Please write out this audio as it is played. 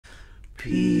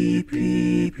Pi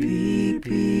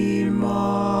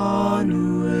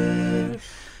Manuel,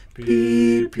 Pi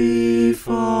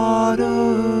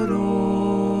Whareroa.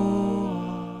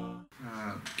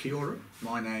 Kia ora.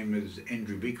 My name is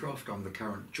Andrew Beecroft. I'm the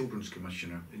current Children's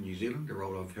Commissioner in New Zealand, a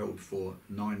role I've held for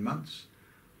 9 months.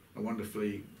 A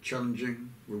wonderfully challenging,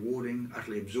 rewarding,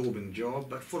 utterly absorbing job,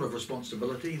 but full of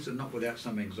responsibilities and not without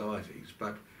some anxieties.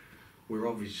 But we're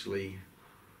obviously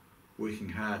working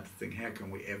hard to think, how can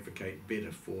we advocate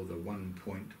better for the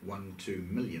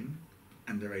 1.12 million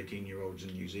under 18-year-olds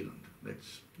in New Zealand?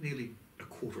 That's nearly a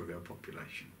quarter of our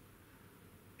population.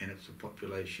 And it's a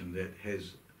population that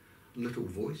has little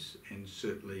voice and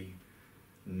certainly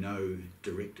no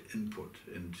direct input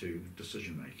into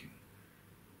decision making.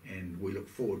 And we look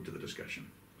forward to the discussion.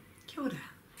 Kia ora.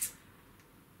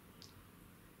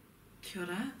 Kia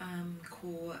ora,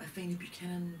 ko Awhini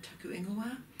Buchanan taku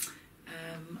ingoa.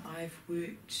 I've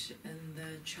worked in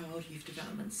the child youth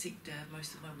development sector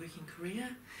most of my working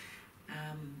career.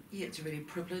 Yeah, it's a really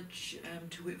privilege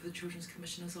to work for the Children's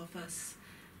Commissioner's Office,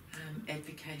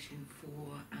 advocating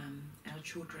for our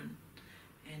children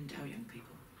and our young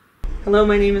people. Hello,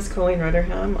 my name is Colleen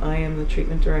Rudderham. I am the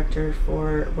Treatment Director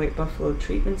for White Buffalo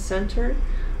Treatment Center.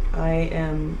 I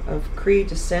am of Cree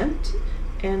descent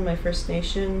and my First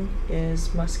Nation is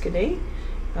Muscadet,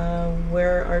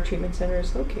 where our treatment center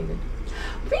is located.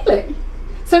 Really?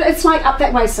 So it's like up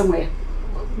that way somewhere.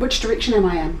 Which direction am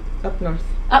I in? Up north.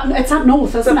 It's up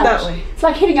north, isn't it? That way. It's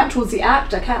like heading up towards the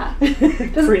Arctic, huh?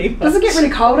 Does it get really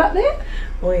cold up there?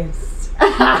 Oh yes.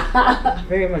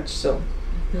 Very much so.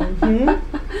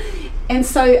 Mm-hmm. And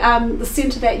so the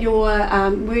centre that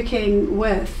you're working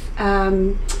with,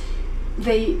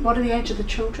 what are the age of the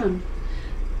children?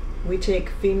 We take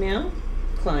female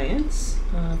clients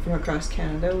from across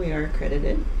Canada. We are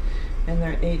accredited, and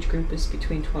their age group is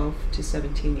between 12 to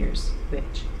 17 years of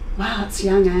age. Wow, it's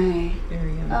young, eh?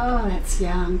 Very young. Oh, that's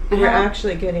young. And we're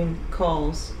actually getting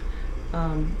calls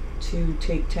to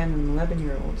take 10 and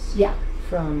 11-year-olds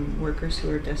from workers who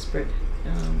are desperate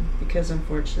because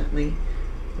unfortunately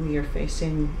we are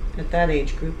facing, at that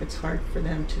age group, it's hard for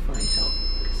them to find help.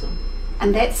 So.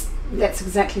 And that's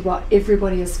exactly what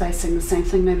everybody is facing, the same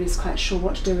thing. Nobody's quite sure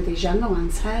what to do with these younger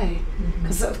ones, hey?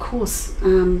 Because of course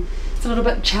it's a little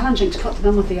bit challenging to put them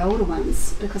in with the older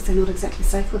ones because they're not exactly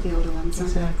safe with the older ones.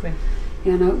 Exactly.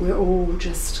 You know, we're all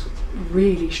just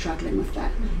really struggling with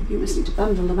that. You must need to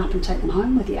bundle them up and take them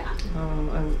home with you.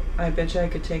 Oh, I bet you I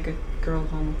could take a girl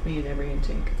home with me at every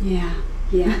intake. Yeah,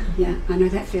 I know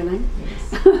that feeling.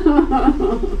 Yes.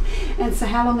 And so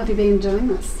how long have you been doing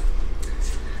this?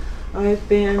 I've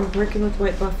been working with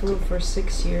White Buffalo for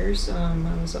 6 years. I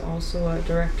was also a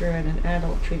director at an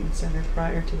adult treatment center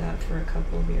prior to that for a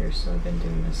couple of years, so I've been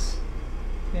doing this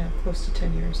close to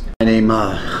 10 years now. My name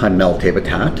is Hanmel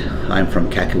Tebatat. I'm from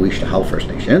Kakawishta First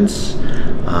Nations.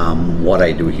 What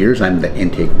I do here is I'm the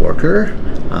intake worker,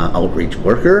 outreach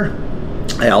worker.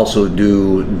 I also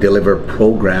do deliver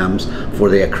programs for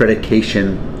the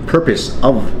accreditation purpose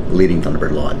of Leading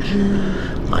Thunderbird Lodge.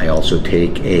 I also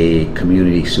take a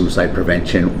community suicide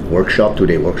prevention workshop,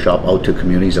 2-day workshop, out to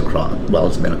communities across, well,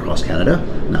 it's been across Canada,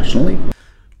 nationally.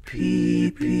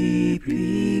 Pi